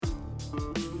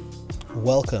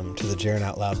Welcome to the Jaren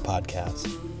Out Loud podcast.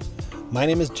 My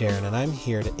name is Jaren, and I'm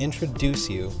here to introduce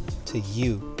you to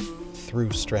you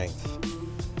through strength,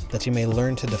 that you may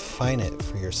learn to define it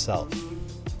for yourself,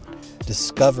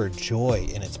 discover joy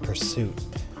in its pursuit,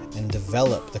 and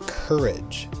develop the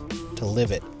courage to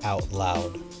live it out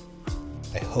loud.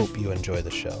 I hope you enjoy the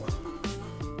show.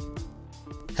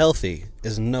 Healthy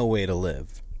is no way to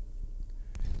live.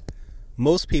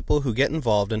 Most people who get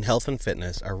involved in health and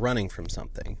fitness are running from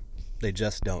something. They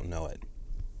just don't know it.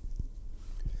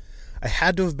 I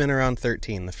had to have been around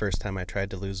 13 the first time I tried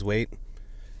to lose weight.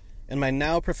 In my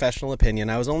now professional opinion,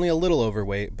 I was only a little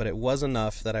overweight, but it was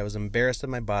enough that I was embarrassed of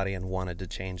my body and wanted to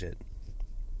change it.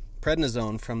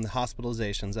 Prednisone from the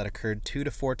hospitalizations that occurred 2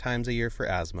 to 4 times a year for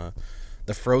asthma,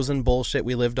 the frozen bullshit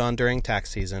we lived on during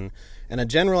tax season, and a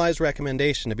generalized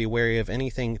recommendation to be wary of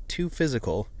anything too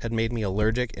physical had made me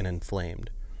allergic and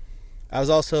inflamed. I was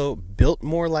also built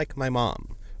more like my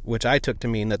mom, which I took to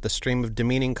mean that the stream of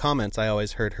demeaning comments I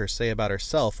always heard her say about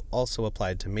herself also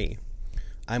applied to me.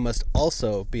 I must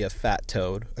also be a fat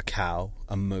toad, a cow,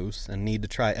 a moose, and need to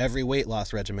try every weight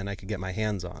loss regimen I could get my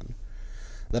hands on.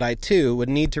 That I, too, would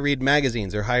need to read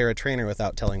magazines or hire a trainer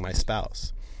without telling my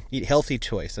spouse. Eat Healthy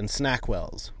Choice and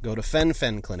Snackwells, go to Fen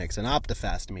clinics and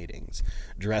OptiFast meetings,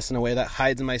 dress in a way that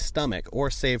hides my stomach, or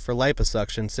save for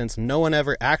liposuction since no one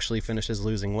ever actually finishes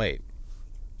losing weight.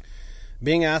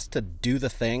 Being asked to do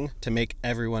the thing to make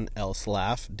everyone else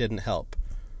laugh didn't help.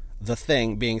 The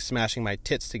thing being smashing my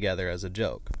tits together as a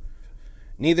joke.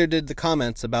 Neither did the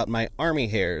comments about my army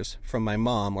hairs from my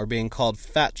mom or being called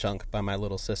fat chunk by my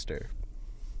little sister.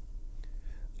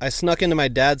 I snuck into my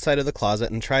dad's side of the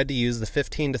closet and tried to use the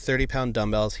 15 to 30 pound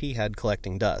dumbbells he had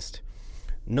collecting dust.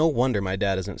 No wonder my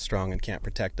dad isn't strong and can't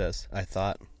protect us, I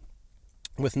thought.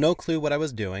 With no clue what I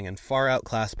was doing and far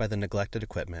outclassed by the neglected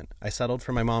equipment, I settled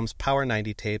for my mom's Power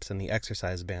 90 tapes and the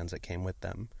exercise bands that came with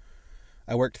them.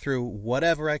 I worked through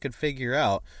whatever I could figure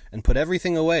out and put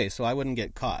everything away so I wouldn't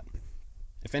get caught.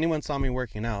 If anyone saw me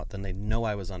working out, then they'd know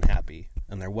I was unhappy,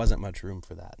 and there wasn't much room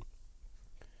for that.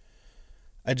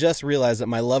 I just realized that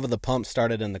my love of the pump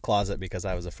started in the closet because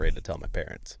I was afraid to tell my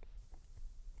parents.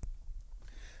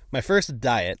 My first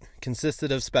diet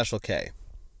consisted of Special K.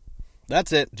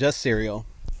 That's it, just cereal.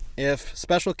 If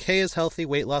Special K is healthy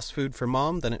weight loss food for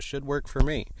mom, then it should work for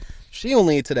me. She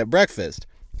only eats it at breakfast.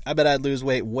 I bet I'd lose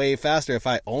weight way faster if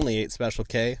I only ate Special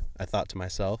K, I thought to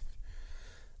myself.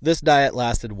 This diet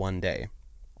lasted one day.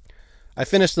 I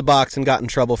finished the box and got in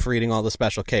trouble for eating all the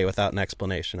Special K without an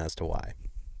explanation as to why.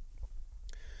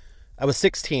 I was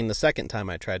 16 the second time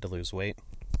I tried to lose weight.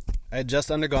 I had just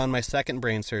undergone my second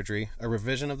brain surgery, a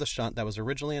revision of the shunt that was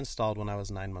originally installed when I was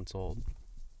 9 months old.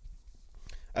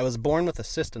 I was born with a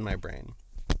cyst in my brain.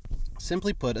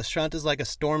 Simply put, a shunt is like a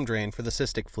storm drain for the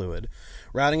cystic fluid,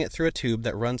 routing it through a tube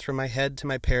that runs from my head to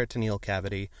my peritoneal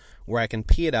cavity, where I can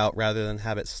pee it out rather than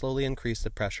have it slowly increase the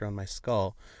pressure on my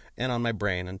skull and on my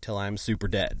brain until I'm super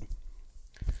dead.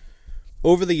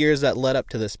 Over the years that led up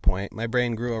to this point, my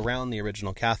brain grew around the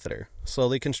original catheter,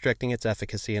 slowly constricting its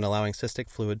efficacy and allowing cystic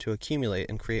fluid to accumulate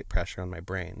and create pressure on my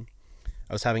brain.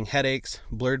 I was having headaches,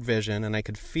 blurred vision, and I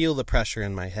could feel the pressure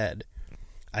in my head.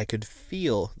 I could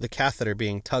feel the catheter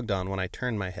being tugged on when I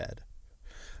turned my head.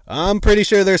 I'm pretty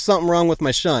sure there's something wrong with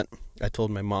my shunt, I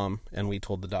told my mom, and we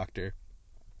told the doctor.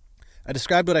 I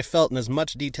described what I felt in as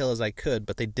much detail as I could,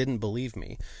 but they didn't believe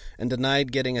me, and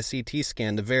denied getting a CT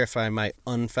scan to verify my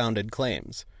unfounded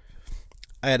claims.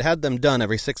 I had had them done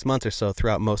every 6 months or so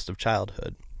throughout most of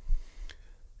childhood.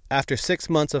 After 6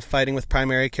 months of fighting with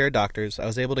primary care doctors, I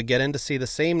was able to get in to see the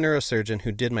same neurosurgeon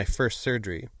who did my first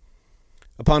surgery.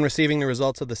 Upon receiving the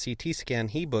results of the CT scan,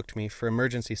 he booked me for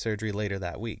emergency surgery later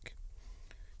that week.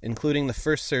 Including the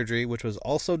first surgery, which was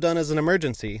also done as an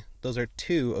emergency, those are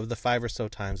 2 of the 5 or so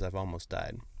times I've almost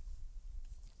died.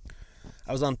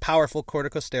 I was on powerful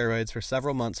corticosteroids for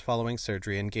several months following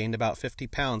surgery and gained about 50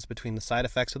 pounds between the side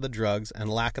effects of the drugs and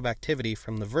lack of activity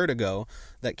from the vertigo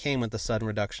that came with the sudden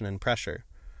reduction in pressure.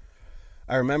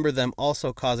 I remember them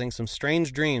also causing some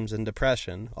strange dreams and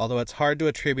depression, although it's hard to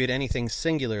attribute anything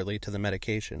singularly to the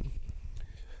medication.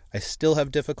 I still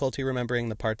have difficulty remembering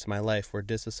the parts of my life where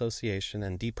disassociation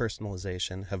and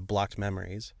depersonalization have blocked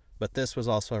memories, but this was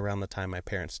also around the time my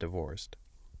parents divorced.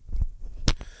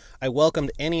 I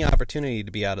welcomed any opportunity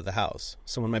to be out of the house,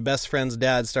 so when my best friend's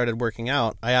dad started working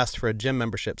out, I asked for a gym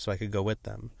membership so I could go with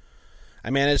them. I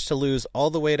managed to lose all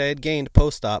the weight I had gained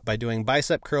post-op by doing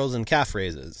bicep curls and calf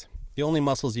raises, the only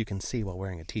muscles you can see while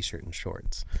wearing a t-shirt and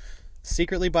shorts,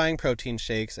 secretly buying protein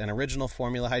shakes and original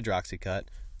formula hydroxycut,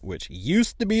 which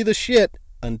used to be the shit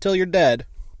until you're dead,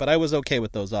 but I was okay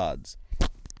with those odds.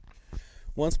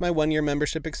 Once my 1-year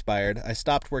membership expired, I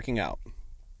stopped working out.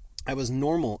 I was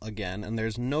normal again, and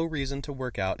there's no reason to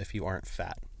work out if you aren't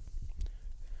fat.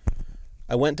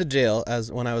 I went to jail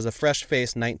when I was a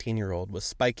fresh-faced 19-year-old with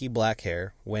spiky black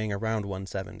hair, weighing around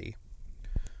 170.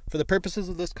 For the purposes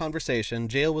of this conversation,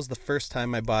 jail was the first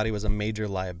time my body was a major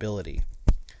liability.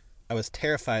 I was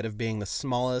terrified of being the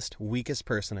smallest, weakest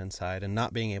person inside and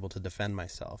not being able to defend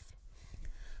myself.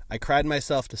 I cried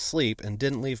myself to sleep and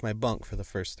didn't leave my bunk for the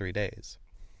first 3 days,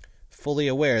 fully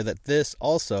aware that this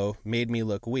also made me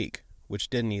look weak, which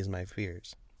didn't ease my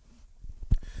fears.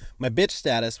 My bitch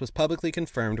status was publicly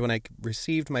confirmed when I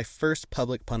received my first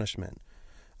public punishment,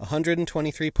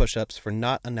 123 push-ups for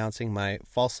not announcing my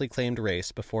falsely claimed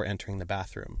race before entering the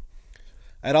bathroom.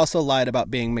 I'd also lied about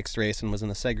being mixed race and was in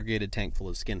a segregated tank full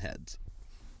of skinheads.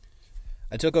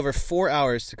 I took over 4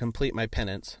 hours to complete my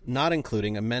penance, not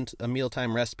including a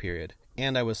mealtime rest period,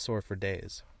 and I was sore for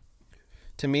days.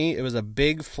 To me, it was a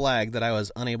big flag that I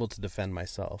was unable to defend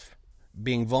myself.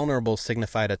 Being vulnerable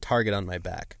signified a target on my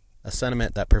back, a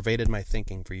sentiment that pervaded my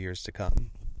thinking for years to come.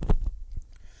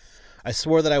 I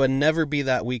swore that I would never be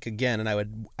that weak again, and I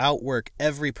would outwork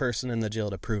every person in the jail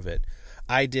to prove it.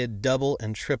 I did double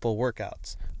and triple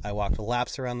workouts. I walked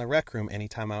laps around the rec room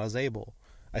anytime I was able.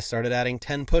 I started adding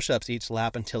 10 push-ups each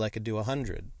lap until I could do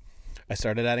 100. I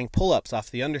started adding pull-ups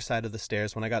off the underside of the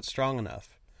stairs when I got strong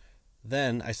enough.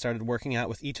 Then I started working out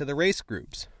with each of the race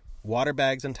groups. Water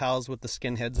bags and towels with the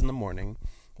skinheads in the morning,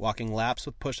 walking laps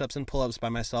with push-ups and pull-ups by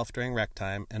myself during rec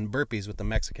time, and burpees with the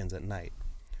Mexicans at night.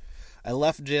 I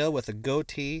left jail with a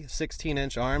goatee,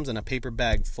 16-inch arms, and a paper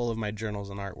bag full of my journals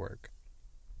and artwork.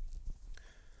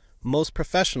 Most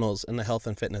professionals in the health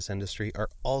and fitness industry are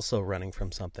also running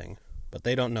from something, but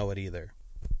they don't know it either.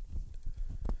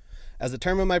 As the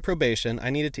term of my probation,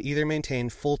 I needed to either maintain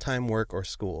full-time work or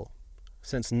school.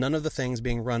 Since none of the things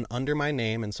being run under my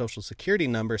name and social security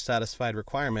number satisfied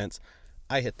requirements,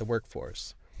 I hit the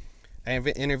workforce. I have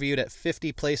interviewed at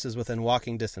 50 places within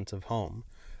walking distance of home.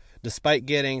 Despite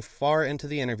getting far into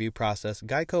the interview process,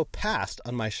 Geico passed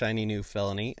on my shiny new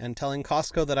felony, and telling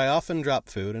Costco that I often drop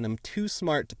food and am too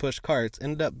smart to push carts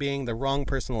ended up being the wrong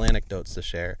personal anecdotes to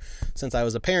share, since I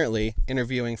was apparently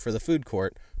interviewing for the food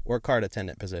court or cart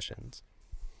attendant positions.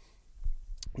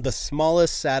 The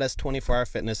smallest, saddest 24-hour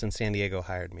fitness in San Diego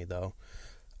hired me, though.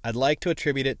 I'd like to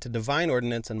attribute it to divine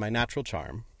ordinance and my natural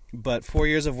charm, but 4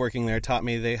 years of working there taught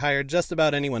me they hired just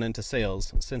about anyone into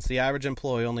sales, since the average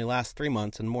employee only lasts 3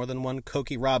 months and more than one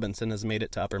Cokie Robinson has made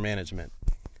it to upper management.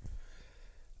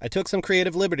 I took some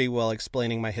creative liberty while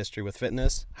explaining my history with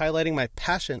fitness, highlighting my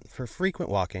passion for frequent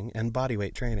walking and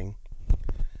bodyweight training.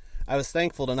 I was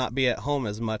thankful to not be at home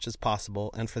as much as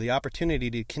possible and for the opportunity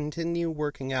to continue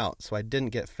working out so I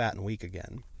didn't get fat and weak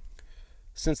again.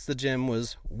 Since the gym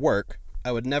was work,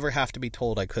 I would never have to be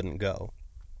told I couldn't go.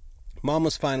 Mom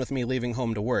was fine with me leaving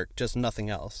home to work, just nothing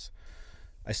else.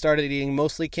 I started eating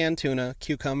mostly canned tuna,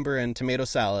 cucumber, and tomato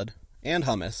salad, and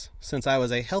hummus, since I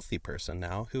was a healthy person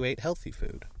now who ate healthy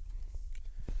food.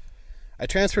 I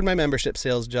transferred my membership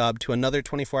sales job to another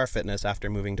 24-hour fitness after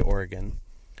moving to Oregon.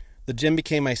 The gym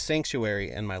became my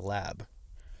sanctuary and my lab.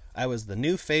 I was the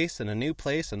new face in a new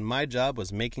place, and my job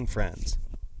was making friends.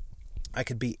 I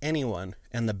could be anyone,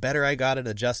 and the better I got at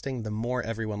adjusting, the more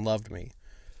everyone loved me.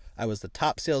 I was the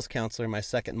top sales counselor my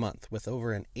second month, with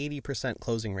over an 80%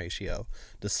 closing ratio,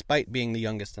 despite being the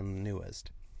youngest and the newest.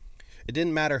 It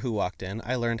didn't matter who walked in.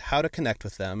 I learned how to connect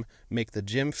with them, make the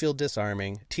gym feel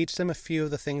disarming, teach them a few of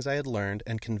the things I had learned,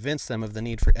 and convince them of the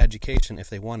need for education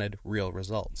if they wanted real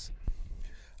results.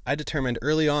 I determined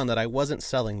early on that I wasn't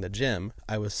selling the gym,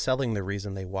 I was selling the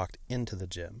reason they walked into the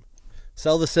gym.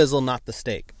 Sell the sizzle, not the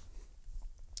steak.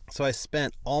 So I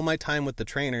spent all my time with the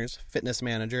trainers, fitness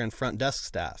manager, and front desk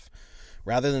staff.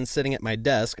 Rather than sitting at my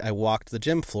desk, I walked the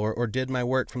gym floor or did my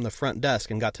work from the front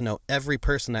desk and got to know every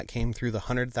person that came through the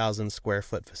 100,000 square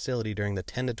foot facility during the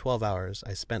 10 to 12 hours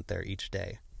I spent there each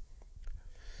day.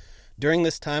 During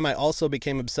this time, I also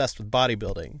became obsessed with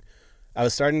bodybuilding. I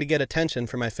was starting to get attention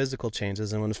for my physical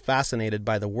changes and was fascinated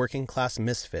by the working class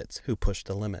misfits who pushed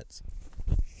the limits.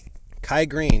 Kai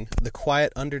Green, the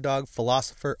quiet underdog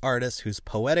philosopher artist whose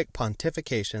poetic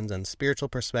pontifications and spiritual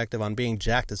perspective on being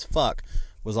jacked as fuck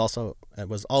was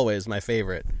always my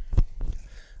favorite.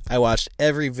 I watched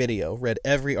every video, read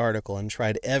every article, and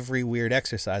tried every weird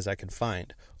exercise I could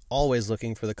find, always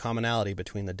looking for the commonality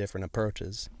between the different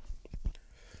approaches.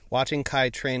 Watching Kai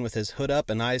train with his hood up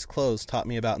and eyes closed taught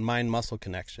me about mind-muscle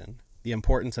connection, the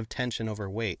importance of tension over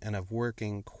weight, and of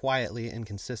working quietly and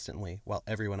consistently while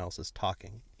everyone else is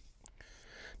talking.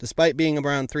 Despite being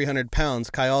around 300 pounds,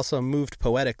 Kai also moved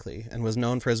poetically and was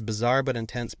known for his bizarre but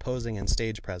intense posing and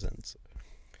stage presence.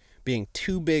 being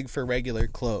too big for regular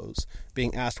clothes,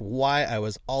 being asked why I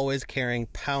was always carrying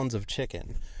pounds of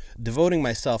chicken, devoting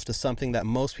myself to something that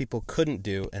most people couldn't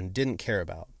do and didn't care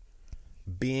about.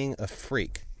 Being a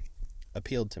freak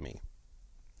appealed to me.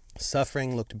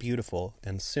 Suffering looked beautiful,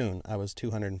 and soon I was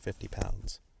 250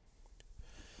 pounds.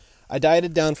 I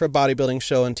dieted down for a bodybuilding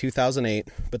show in 2008,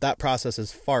 but that process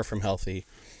is far from healthy.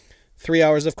 3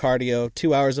 hours of cardio,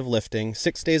 2 hours of lifting,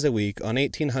 6 days a week on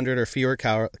 1,800 or fewer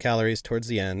calories towards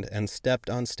the end, and stepped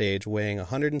on stage weighing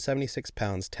 176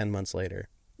 pounds 10 months later.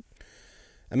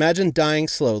 Imagine dying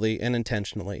slowly and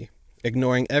intentionally,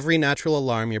 ignoring every natural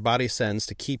alarm your body sends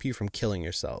to keep you from killing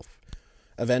yourself.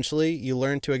 Eventually, you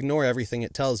learn to ignore everything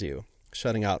it tells you,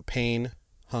 shutting out pain,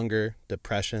 hunger,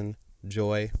 depression,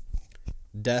 joy,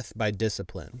 death by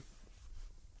discipline.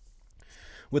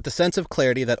 With the sense of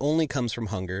clarity that only comes from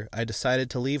hunger, I decided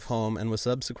to leave home and was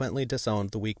subsequently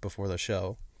disowned the week before the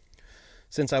show.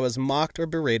 Since I was mocked or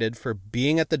berated for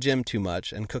being at the gym too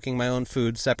much and cooking my own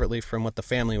food separately from what the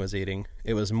family was eating,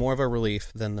 it was more of a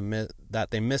relief than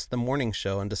that they missed the morning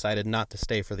show and decided not to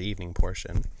stay for the evening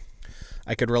portion.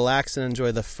 I could relax and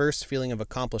enjoy the first feeling of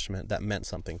accomplishment that meant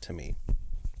something to me.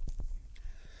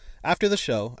 After the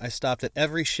show, I stopped at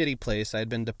every shitty place I had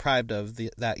been deprived of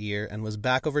that year and was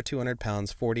back over 200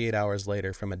 pounds 48 hours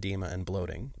later from edema and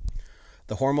bloating.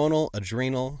 The hormonal,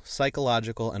 adrenal,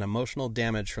 psychological, and emotional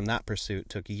damage from that pursuit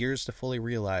took years to fully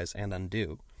realize and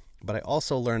undo, but I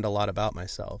also learned a lot about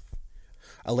myself.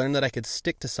 I learned that I could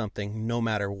stick to something no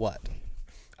matter what.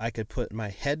 I could put my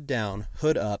head down,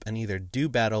 hood up, and either do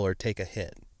battle or take a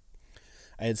hit.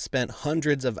 I had spent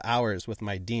hundreds of hours with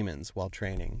my demons while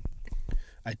training.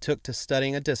 I took to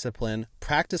studying a discipline,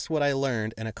 practiced what I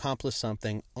learned, and accomplished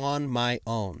something on my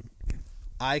own.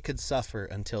 I could suffer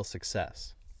until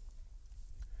success.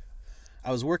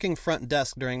 I was working front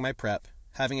desk during my prep,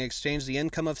 having exchanged the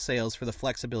income of sales for the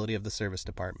flexibility of the service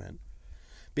department.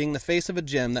 Being the face of a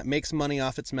gym that makes money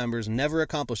off its members never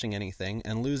accomplishing anything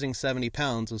and losing 70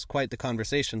 pounds was quite the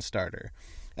conversation starter,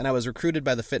 and I was recruited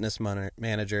by the fitness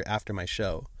manager after my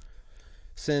show.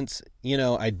 Since,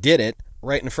 I did it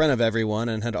right in front of everyone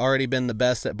and had already been the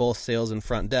best at both sales and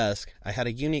front desk, I had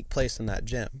a unique place in that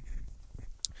gym.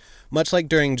 Much like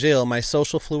during jail, my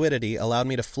social fluidity allowed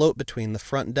me to float between the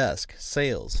front desk,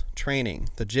 sales, training,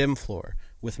 the gym floor,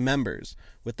 with members,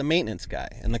 with the maintenance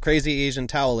guy, and the crazy Asian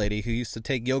towel lady who used to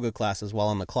take yoga classes while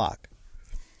on the clock.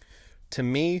 To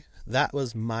me, that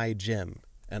was my gym,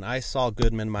 and I saw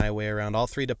Goodman my way around all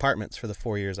 3 departments for the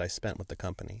 4 years I spent with the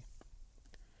company.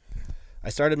 I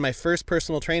started my first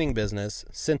personal training business,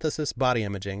 Synthesis Body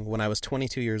Imaging, when I was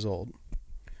 22 years old.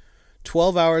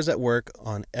 12 hours at work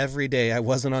on every day I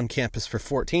wasn't on campus for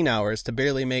 14 hours to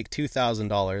barely make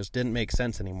 $2,000 didn't make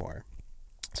sense anymore.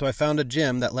 So I found a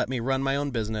gym that let me run my own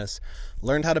business,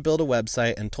 learned how to build a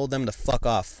website, and told them to fuck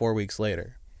off 4 weeks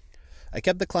later. I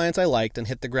kept the clients I liked and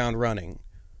hit the ground running,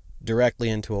 directly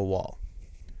into a wall.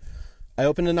 I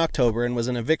opened in October and was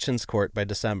in evictions court by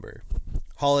December.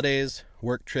 Holidays,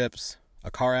 work trips,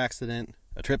 a car accident,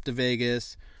 a trip to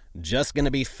Vegas, just gonna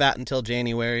be fat until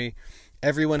January.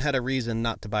 Everyone had a reason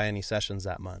not to buy any sessions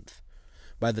that month.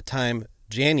 By the time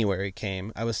January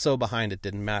came, I was so behind it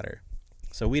didn't matter.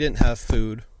 So we didn't have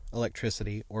food,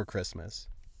 electricity, or Christmas.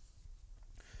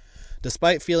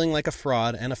 Despite feeling like a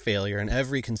fraud and a failure in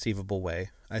every conceivable way,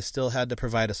 I still had to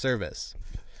provide a service.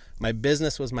 My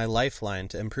business was my lifeline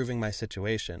to improving my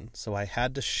situation, so I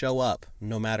had to show up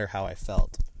no matter how I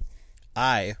felt.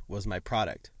 I was my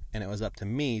product, and it was up to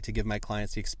me to give my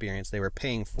clients the experience they were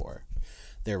paying for.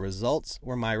 Their results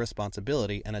were my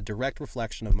responsibility and a direct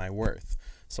reflection of my worth,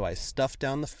 so I stuffed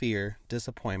down the fear,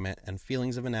 disappointment, and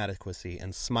feelings of inadequacy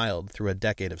and smiled through a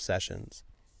decade of sessions.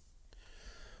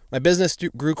 My business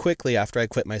grew quickly after I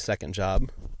quit my second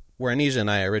job, where Anisha and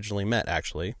I originally met,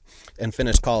 actually, and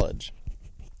finished college.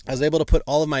 I was able to put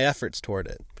all of my efforts toward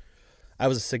it. I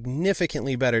was a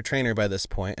significantly better trainer by this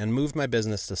point and moved my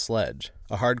business to Sledge,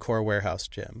 a hardcore warehouse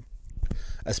gym.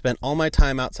 I spent all my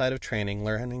time outside of training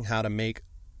learning how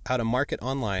to market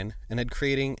online and had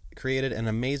created an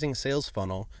amazing sales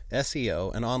funnel,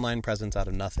 SEO, and online presence out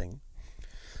of nothing.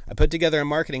 I put together a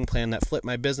marketing plan that flipped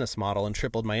my business model and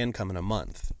tripled my income in a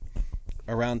month.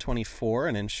 Around 24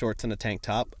 and in shorts and a tank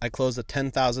top, I closed a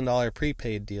 $10,000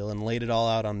 prepaid deal and laid it all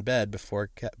out on bed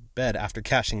after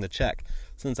cashing the check,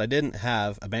 since I didn't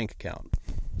have a bank account.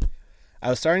 I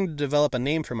was starting to develop a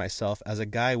name for myself as a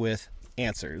guy with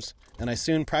answers, and I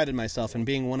soon prided myself in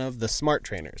being one of the smart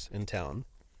trainers in town.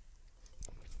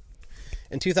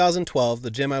 In 2012,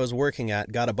 the gym I was working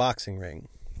at got a boxing ring.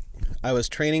 I was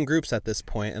training groups at this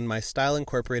point, and my style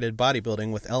incorporated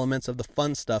bodybuilding with elements of the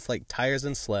fun stuff like tires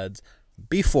and sleds,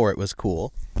 before it was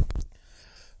cool.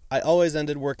 I always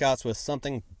ended workouts with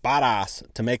something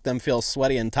badass to make them feel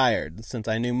sweaty and tired, since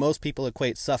I knew most people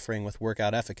equate suffering with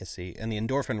workout efficacy, and the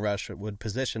endorphin rush would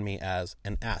position me as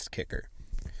an ass kicker.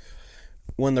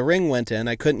 When the ring went in,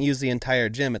 I couldn't use the entire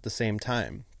gym at the same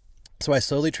time, so I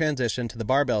slowly transitioned to the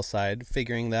barbell side,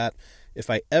 figuring that if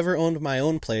I ever owned my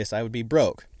own place, I would be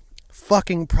broke.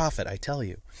 Fucking profit, I tell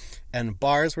you. And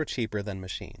bars were cheaper than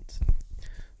machines.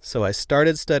 So I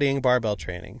started studying barbell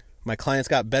training. My clients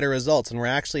got better results and were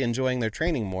actually enjoying their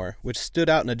training more, which stood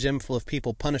out in a gym full of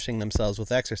people punishing themselves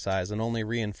with exercise and only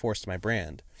reinforced my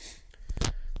brand.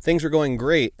 Things were going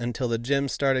great until the gym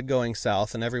started going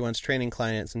south and everyone's training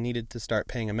clients needed to start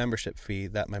paying a membership fee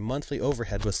that my monthly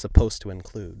overhead was supposed to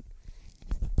include.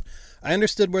 I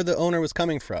understood where the owner was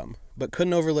coming from, but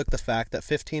couldn't overlook the fact that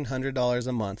 $1,500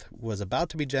 a month was about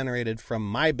to be generated from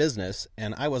my business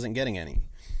and I wasn't getting any.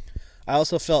 I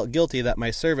also felt guilty that my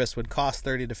service would cost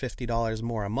 $30 to $50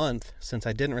 more a month since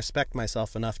I didn't respect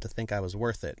myself enough to think I was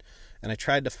worth it, and I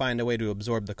tried to find a way to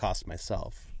absorb the cost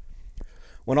myself.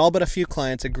 When all but a few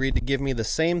clients agreed to give me the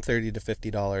same $30 to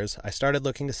 $50, I started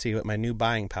looking to see what my new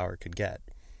buying power could get.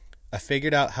 I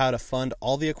figured out how to fund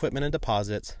all the equipment and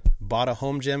deposits, bought a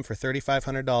home gym for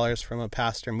 $3,500 from a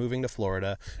pastor moving to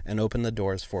Florida, and opened the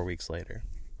doors 4 weeks later.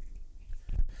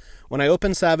 When I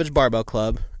opened Savage Barbell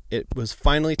Club, it was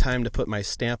finally time to put my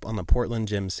stamp on the Portland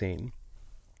gym scene.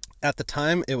 At the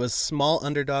time, it was small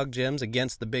underdog gyms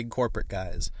against the big corporate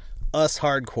guys. Us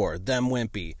hardcore, them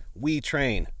wimpy. We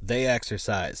train, they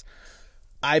exercise.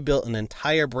 I built an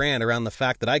entire brand around the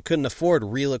fact that I couldn't afford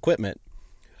real equipment.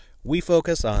 We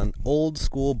focus on old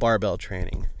school barbell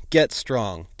training. Get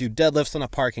strong, do deadlifts on a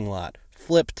parking lot,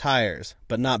 flip tires,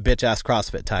 but not bitch-ass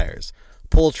CrossFit tires.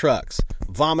 Pull trucks,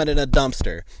 vomit in a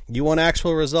dumpster. You want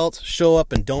actual results? Show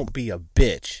up and don't be a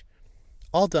bitch.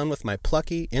 All done with my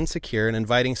plucky, insecure, and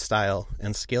inviting style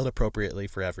and scaled appropriately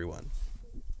for everyone.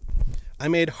 I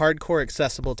made hardcore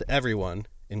accessible to everyone,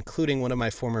 including one of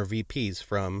my former VPs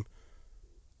from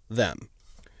them.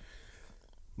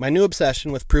 My new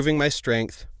obsession with proving my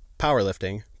strength,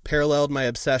 powerlifting, paralleled my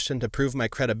obsession to prove my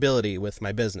credibility with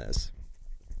my business.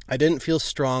 I didn't feel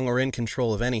strong or in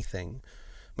control of anything.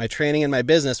 My training and my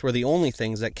business were the only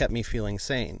things that kept me feeling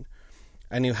sane.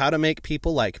 I knew how to make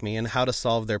people like me and how to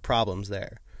solve their problems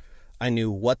there. I knew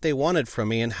what they wanted from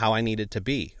me and how I needed to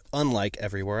be, unlike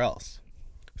everywhere else.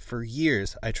 For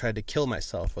years, I tried to kill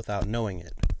myself without knowing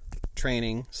it.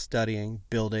 Training, studying,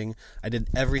 building, I did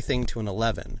everything to an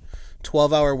 11.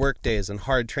 12-hour workdays and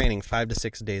hard training 5 to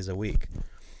 6 days a week.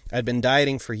 I'd been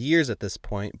dieting for years at this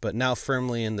point, but now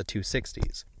firmly in the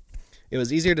 260s. It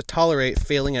was easier to tolerate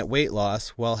failing at weight loss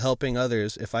while helping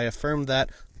others if I affirmed that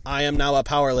I am now a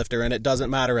powerlifter and it doesn't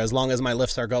matter as long as my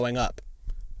lifts are going up.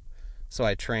 So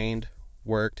I trained,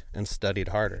 worked, and studied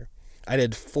harder. I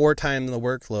did 4 times the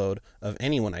workload of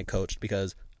anyone I coached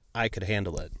because I could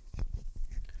handle it.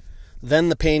 Then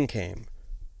the pain came.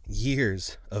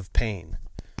 Years of pain.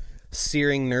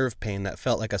 Searing nerve pain that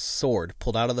felt like a sword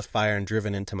pulled out of the fire and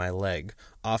driven into my leg,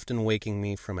 often waking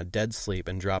me from a dead sleep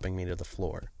and dropping me to the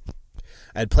floor.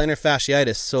 I had plantar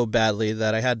fasciitis so badly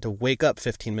that I had to wake up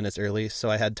 15 minutes early so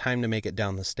I had time to make it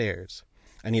down the stairs.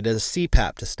 I needed a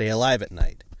CPAP to stay alive at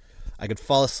night. I could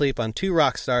fall asleep on 2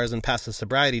 rock stars and pass a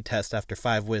sobriety test after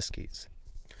 5 whiskeys.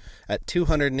 At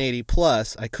 280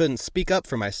 plus, I couldn't speak up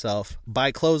for myself,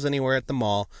 buy clothes anywhere at the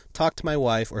mall, talk to my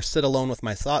wife, or sit alone with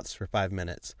my thoughts for 5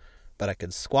 minutes. But I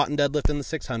could squat and deadlift in the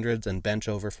 600s and bench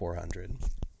over 400.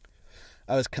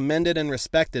 I was commended and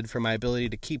respected for my ability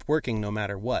to keep working no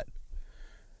matter what.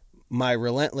 My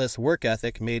relentless work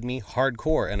ethic made me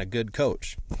hardcore and a good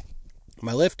coach.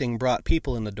 My lifting brought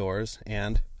people in the doors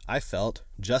and, I felt,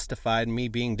 justified me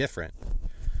being different.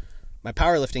 My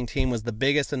powerlifting team was the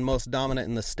biggest and most dominant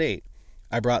in the state.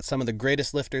 I brought some of the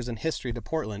greatest lifters in history to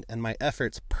Portland, and my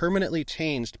efforts permanently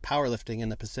changed powerlifting in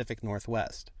the Pacific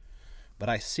Northwest. But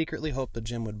I secretly hoped the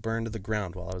gym would burn to the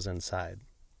ground while I was inside.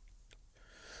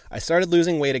 I started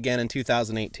losing weight again in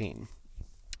 2018.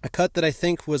 A cut that I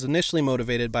think was initially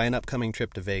motivated by an upcoming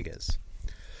trip to Vegas.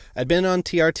 I'd been on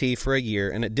TRT for a year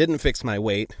and it didn't fix my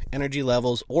weight, energy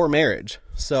levels, or marriage,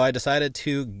 so I decided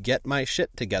to get my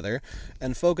shit together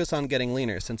and focus on getting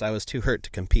leaner since I was too hurt to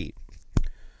compete.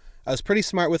 I was pretty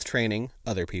smart with training,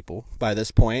 other people, by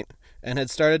this point, and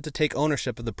had started to take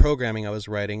ownership of the programming I was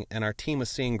writing, and our team was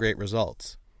seeing great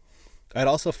results. I'd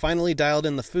also finally dialed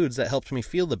in the foods that helped me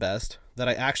feel the best, that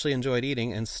I actually enjoyed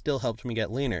eating and still helped me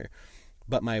get leaner,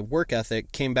 but my work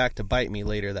ethic came back to bite me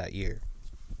later that year.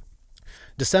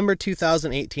 December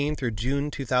 2018 through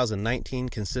June 2019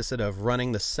 consisted of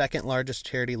running the second largest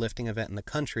charity lifting event in the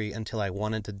country until I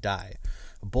wanted to die.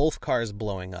 both cars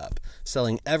blowing up,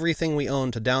 selling everything we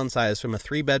owned to downsize from a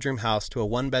 3-bedroom house to a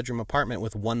 1-bedroom apartment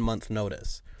with 1 month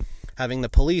notice, having the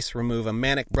police remove a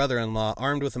manic brother-in-law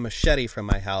armed with a machete from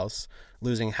my house,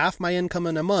 losing half my income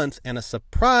in a month, and a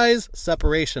surprise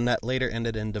separation that later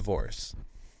ended in divorce.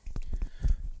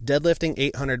 Deadlifting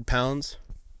 800 pounds,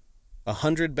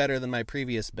 100 better than my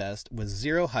previous best, with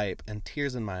zero hype and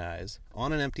tears in my eyes,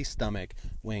 on an empty stomach,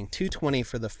 weighing 220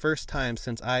 for the first time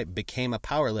since I became a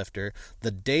powerlifter, the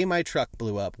day my truck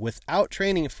blew up, without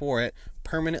training for it,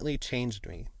 permanently changed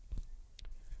me.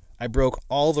 I broke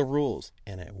all the rules,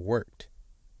 and it worked.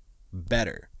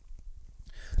 Better.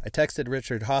 I texted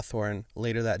Richard Hawthorne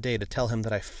later that day to tell him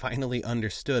that I finally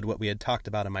understood what we had talked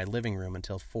about in my living room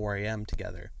until 4 a.m.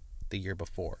 together the year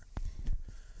before.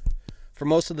 For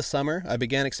most of the summer, I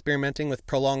began experimenting with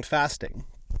prolonged fasting.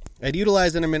 I'd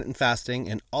utilized intermittent fasting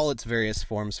in all its various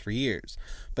forms for years,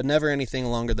 but never anything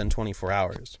longer than 24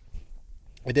 hours.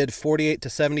 I did 48 to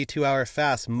 72-hour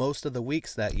fasts most of the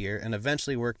weeks that year and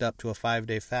eventually worked up to a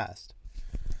 5-day fast.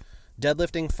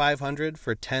 Deadlifting 500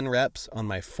 for 10 reps on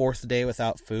my 4th day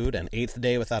without food and 8th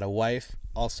day without a wife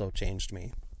also changed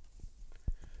me.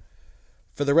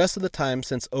 For the rest of the time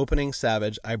since opening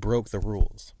Savage, I broke the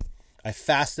rules. I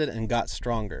fasted and got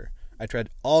stronger. I tried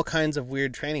all kinds of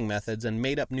weird training methods and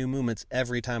made up new movements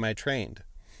every time I trained.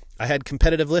 I had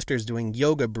competitive lifters doing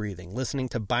yoga breathing, listening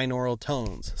to binaural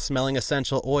tones, smelling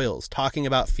essential oils, talking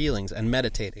about feelings, and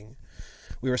meditating.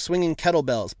 We were swinging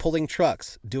kettlebells, pulling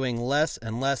trucks, doing less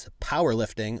and less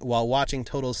powerlifting while watching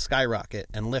totals skyrocket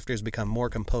and lifters become more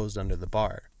composed under the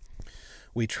bar.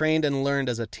 We trained and learned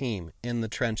as a team, in the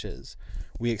trenches.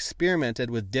 We experimented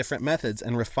with different methods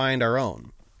and refined our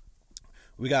own.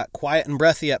 We got quiet and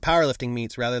breathy at powerlifting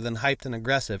meets rather than hyped and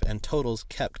aggressive, and totals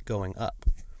kept going up.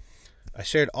 I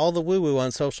shared all the woo-woo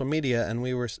on social media, and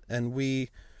we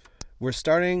were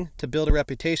starting to build a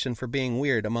reputation for being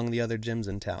weird among the other gyms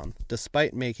in town,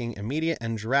 despite making immediate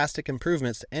and drastic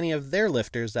improvements to any of their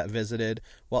lifters that visited,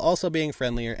 while also being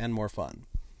friendlier and more fun.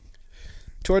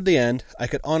 Toward the end, I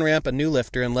could on-ramp a new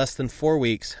lifter in less than 4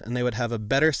 weeks, and they would have a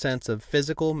better sense of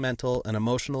physical, mental, and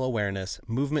emotional awareness,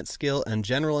 movement skill, and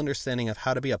general understanding of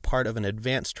how to be a part of an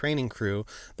advanced training crew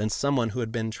than someone who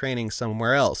had been training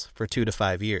somewhere else for 2 to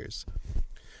 5 years.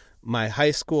 My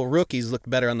high school rookies looked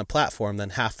better on the platform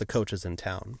than half the coaches in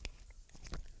town.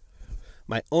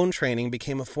 My own training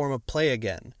became a form of play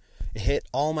again. It hit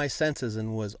all my senses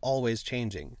and was always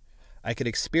changing. I could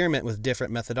experiment with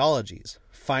different methodologies,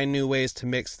 find new ways to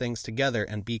mix things together,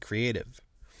 and be creative.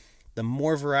 The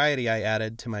more variety I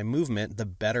added to my movement, the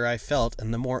better I felt,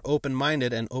 and the more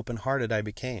open-minded and open-hearted I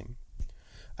became.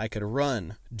 I could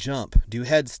run, jump, do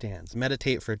headstands,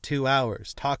 meditate for 2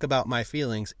 hours, talk about my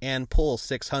feelings, and pull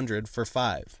 600 for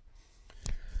 5.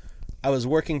 I was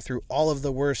working through all of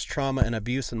the worst trauma and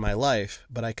abuse in my life,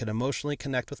 but I could emotionally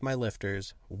connect with my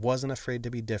lifters, wasn't afraid to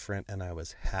be different, and I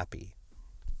was happy.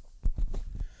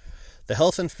 The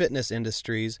health and fitness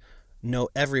industries know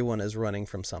everyone is running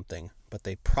from something, but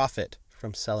they profit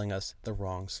from selling us the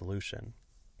wrong solution.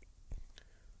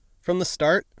 From the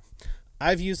start,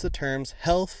 I've used the terms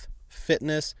health,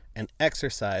 fitness, and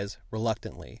exercise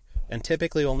reluctantly, and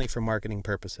typically only for marketing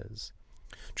purposes.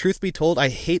 Truth be told, I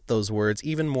hate those words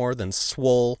even more than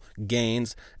swole,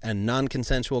 gains, and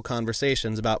non-consensual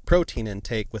conversations about protein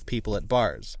intake with people at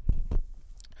bars.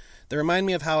 They remind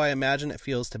me of how I imagine it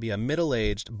feels to be a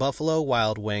middle-aged Buffalo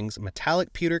Wild Wings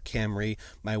metallic pewter Camry.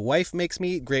 My wife makes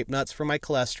me eat grape nuts for my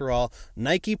cholesterol,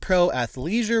 Nike Pro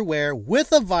athleisure wear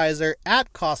with a visor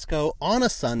at Costco on a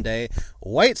Sunday,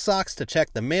 white socks to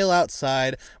check the mail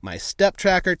outside, my step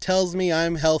tracker tells me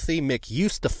I'm healthy, Mick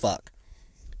used to fuck.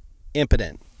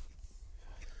 Impotent.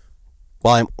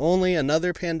 While I'm only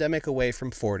another pandemic away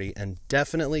from 40 and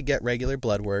definitely get regular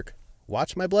blood work,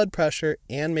 watch my blood pressure,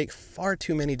 and make far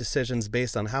too many decisions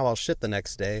based on how I'll shit the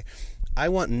next day, I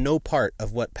want no part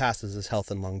of what passes as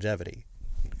health and longevity.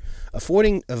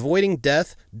 Avoiding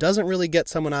death doesn't really get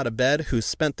someone out of bed who's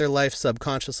spent their life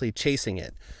subconsciously chasing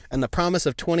it, and the promise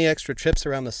of 20 extra trips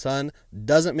around the sun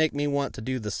doesn't make me want to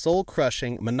do the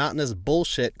soul-crushing, monotonous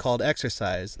bullshit called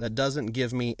exercise that doesn't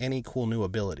give me any cool new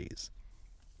abilities.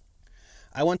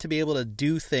 I want to be able to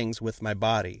do things with my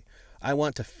body. I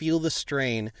want to feel the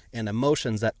strain and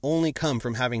emotions that only come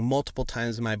from having multiple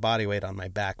times my body weight on my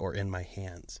back or in my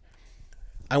hands.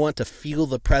 I want to feel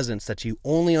the presence that you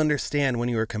only understand when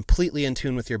you are completely in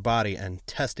tune with your body and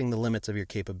testing the limits of your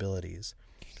capabilities.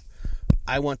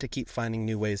 I want to keep finding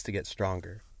new ways to get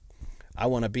stronger. I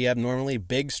want to be abnormally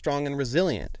big, strong, and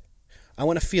resilient. I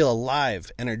want to feel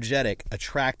alive, energetic,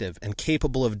 attractive, and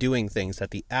capable of doing things that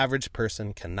the average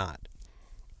person cannot.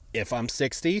 If I'm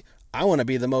 60, I want to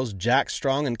be the most jacked,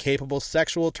 strong, and capable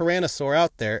sexual tyrannosaur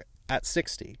out there at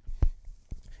 60.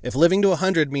 If living to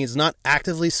 100 means not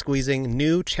actively squeezing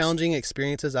new, challenging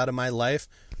experiences out of my life,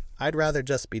 I'd rather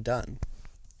just be done.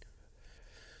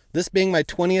 This being my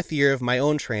 20th year of my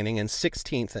own training and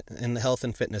 16th in the health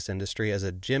and fitness industry as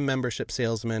a gym membership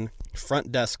salesman,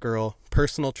 front desk girl,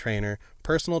 personal trainer,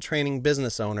 personal training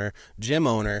business owner, gym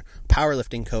owner,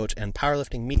 powerlifting coach, and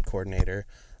powerlifting meet coordinator,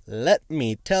 let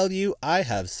me tell you, I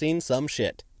have seen some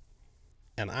shit.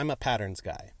 And I'm a patterns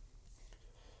guy.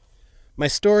 My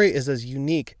story is as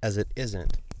unique as it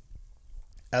isn't.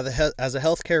 As a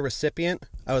healthcare recipient,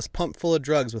 I was pumped full of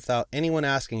drugs without anyone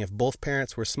asking if both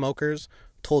parents were smokers,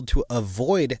 told to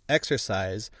avoid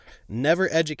exercise, never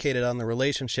educated on the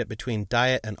relationship between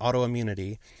diet and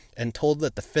autoimmunity, and told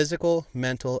that the physical,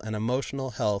 mental, and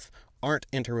emotional health aren't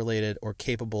interrelated or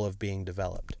capable of being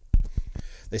developed.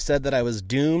 They said that I was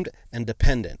doomed and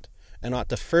dependent, and ought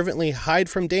to fervently hide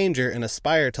from danger and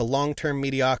aspire to long-term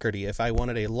mediocrity if I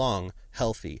wanted a long,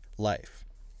 healthy life.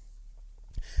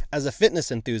 As a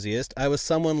fitness enthusiast, I was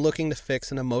someone looking to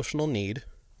fix an emotional need,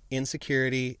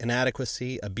 insecurity,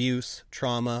 inadequacy, abuse,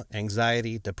 trauma,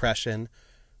 anxiety, depression,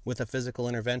 with a physical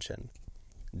intervention,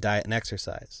 diet and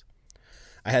exercise.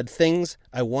 I had things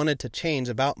I wanted to change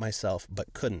about myself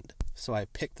but couldn't, so I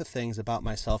picked the things about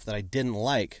myself that I didn't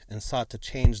like and sought to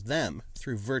change them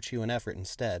through virtue and effort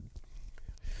instead.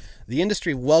 The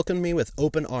industry welcomed me with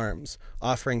open arms,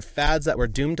 offering fads that were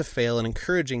doomed to fail and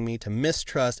encouraging me to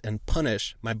mistrust and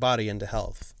punish my body into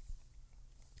health.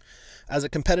 As a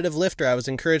competitive lifter, I was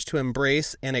encouraged to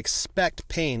embrace and expect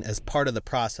pain as part of the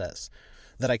process,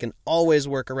 that I can always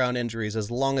work around injuries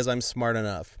as long as I'm smart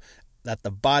enough, that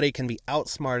the body can be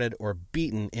outsmarted or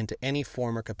beaten into any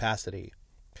form or capacity,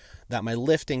 that my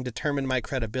lifting determined my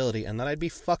credibility, and that I'd be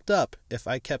fucked up if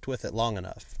I kept with it long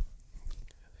enough.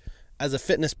 As a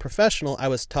fitness professional, I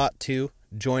was taught to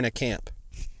join a camp.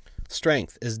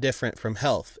 Strength is different from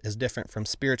health, is different from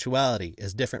spirituality,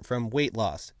 is different from weight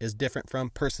loss, is different from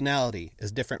personality,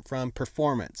 is different from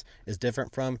performance, is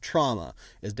different from trauma,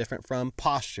 is different from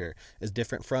posture, is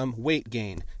different from weight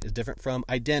gain, is different from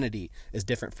identity, is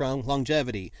different from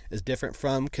longevity, is different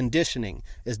from conditioning,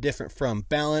 is different from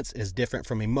balance, is different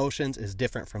from emotions, is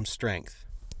different from strength.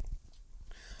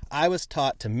 I was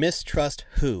taught to mistrust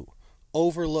who,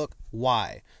 overlook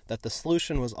why, that the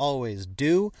solution was always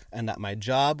do, and that my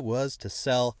job was to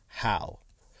sell how.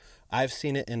 I've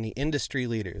seen it in the industry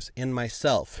leaders, in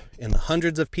myself, in the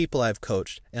hundreds of people I've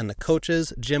coached, and the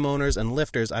coaches, gym owners, and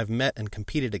lifters I've met and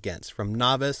competed against, from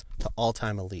novice to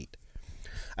all-time elite.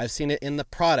 I've seen it in the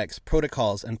products,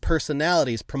 protocols, and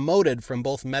personalities promoted from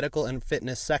both medical and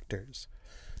fitness sectors.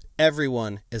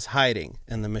 Everyone is hiding,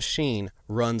 and the machine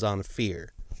runs on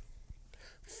fear.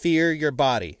 Fear your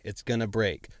body, it's gonna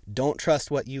break. Don't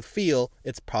trust what you feel,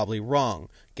 it's probably wrong.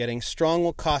 Getting strong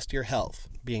will cost your health.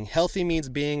 Being healthy means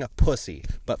being a pussy,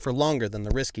 but for longer than the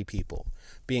risky people.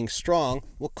 Being strong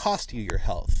will cost you your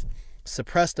health.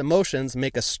 Suppressed emotions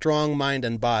make a strong mind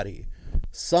and body.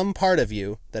 Some part of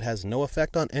you, that has no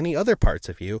effect on any other parts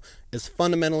of you, is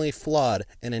fundamentally flawed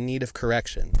and in need of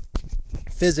correction.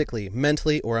 Physically,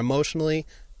 mentally, or emotionally,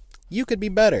 you could be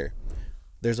better.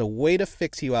 There's a way to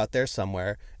fix you out there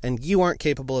somewhere, and you aren't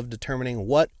capable of determining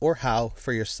what or how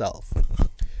for yourself.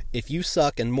 If you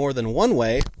suck in more than one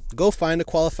way, go find a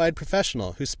qualified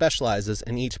professional who specializes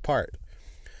in each part.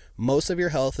 Most of your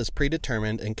health is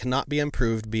predetermined and cannot be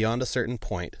improved beyond a certain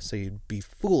point, so you'd be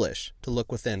foolish to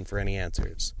look within for any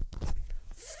answers.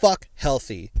 Fuck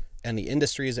healthy and the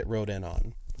industries it rode in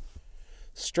on.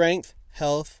 Strength,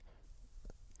 health,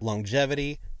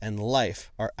 longevity, and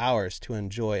life are ours to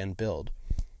enjoy and build.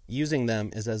 Using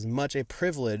them is as much a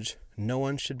privilege no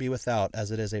one should be without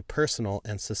as it is a personal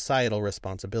and societal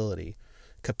responsibility,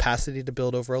 capacity to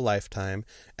build over a lifetime,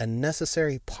 and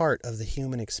necessary part of the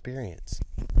human experience.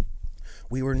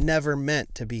 We were never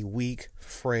meant to be weak,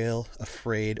 frail,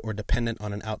 afraid, or dependent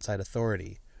on an outside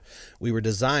authority. We were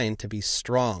designed to be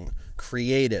strong,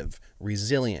 creative,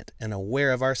 resilient, and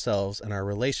aware of ourselves and our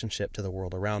relationship to the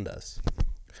world around us.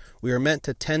 We were meant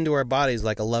to tend to our bodies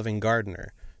like a loving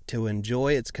gardener, to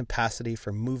enjoy its capacity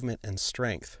for movement and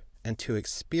strength, and to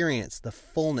experience the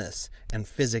fullness and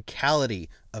physicality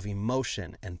of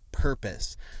emotion and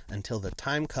purpose until the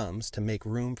time comes to make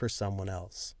room for someone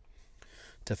else.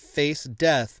 To face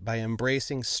death by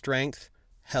embracing strength,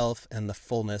 health, and the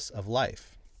fullness of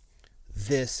life.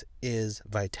 This is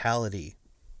vitality.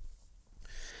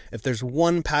 If there's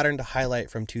one pattern to highlight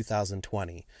from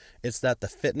 2020, it's that the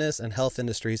fitness and health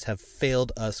industries have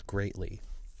failed us greatly.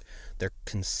 Their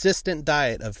consistent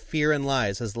diet of fear and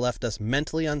lies has left us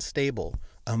mentally unstable,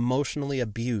 emotionally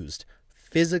abused,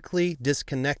 physically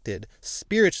disconnected,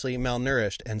 spiritually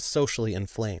malnourished, and socially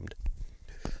inflamed.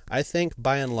 I think,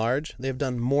 by and large, they've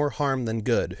done more harm than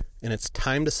good, and it's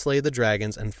time to slay the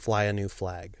dragons and fly a new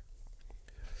flag.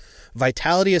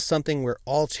 Vitality is something we're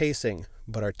all chasing,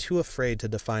 but are too afraid to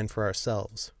define for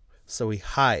ourselves. So we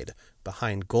hide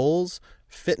behind goals,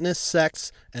 fitness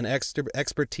sects, and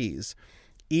expertise,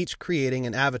 each creating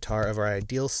an avatar of our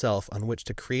ideal self on which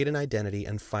to create an identity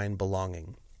and find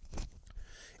belonging.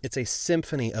 It's a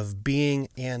symphony of being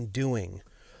and doing,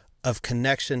 of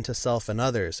connection to self and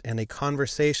others, and a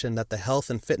conversation that the health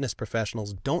and fitness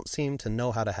professionals don't seem to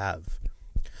know how to have.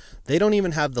 They don't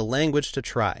even have the language to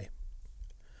try.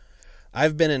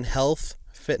 I've been in health,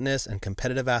 fitness, and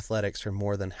competitive athletics for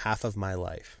more than half of my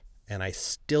life, and I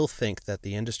still think that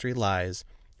the industry lies,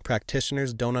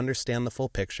 practitioners don't understand the full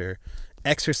picture,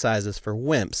 exercise is for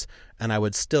wimps, and I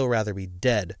would still rather be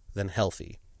dead than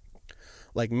healthy.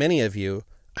 Like many of you,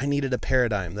 I needed a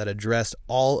paradigm that addressed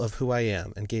all of who I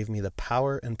am and gave me the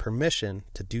power and permission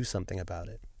to do something about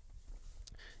it.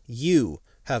 You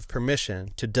have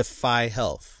permission to defy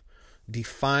health.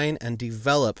 Define and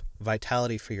develop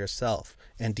vitality for yourself,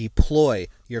 and deploy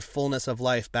your fullness of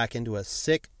life back into a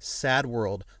sick, sad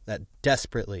world that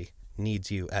desperately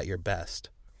needs you at your best.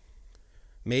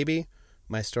 Maybe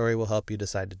my story will help you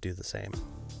decide to do the same.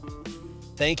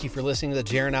 Thank you for listening to the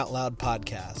Jaren Out Loud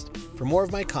podcast. For more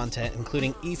of my content,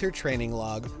 including Ether training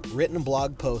log, written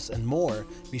blog posts, and more,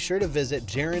 be sure to visit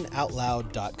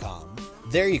JarenOutLoud.com.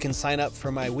 There you can sign up for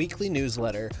my weekly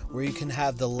newsletter where you can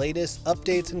have the latest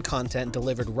updates and content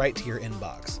delivered right to your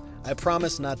inbox. I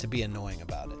promise not to be annoying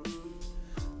about it.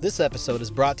 This episode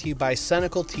is brought to you by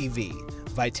Cenacle TV,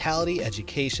 Vitality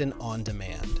Education on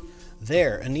Demand.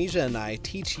 There, Anisha and I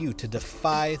teach you to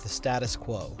defy the status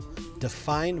quo,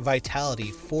 define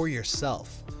vitality for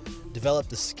yourself, develop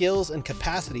the skills and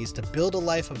capacities to build a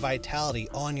life of vitality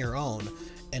on your own,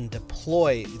 and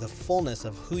deploy the fullness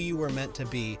of who you were meant to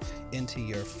be into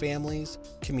your families,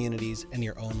 communities, and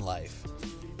your own life.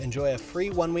 Enjoy a free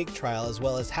 1-week trial as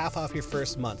well as half off your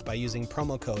first month by using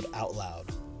promo code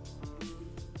OUTLOUD.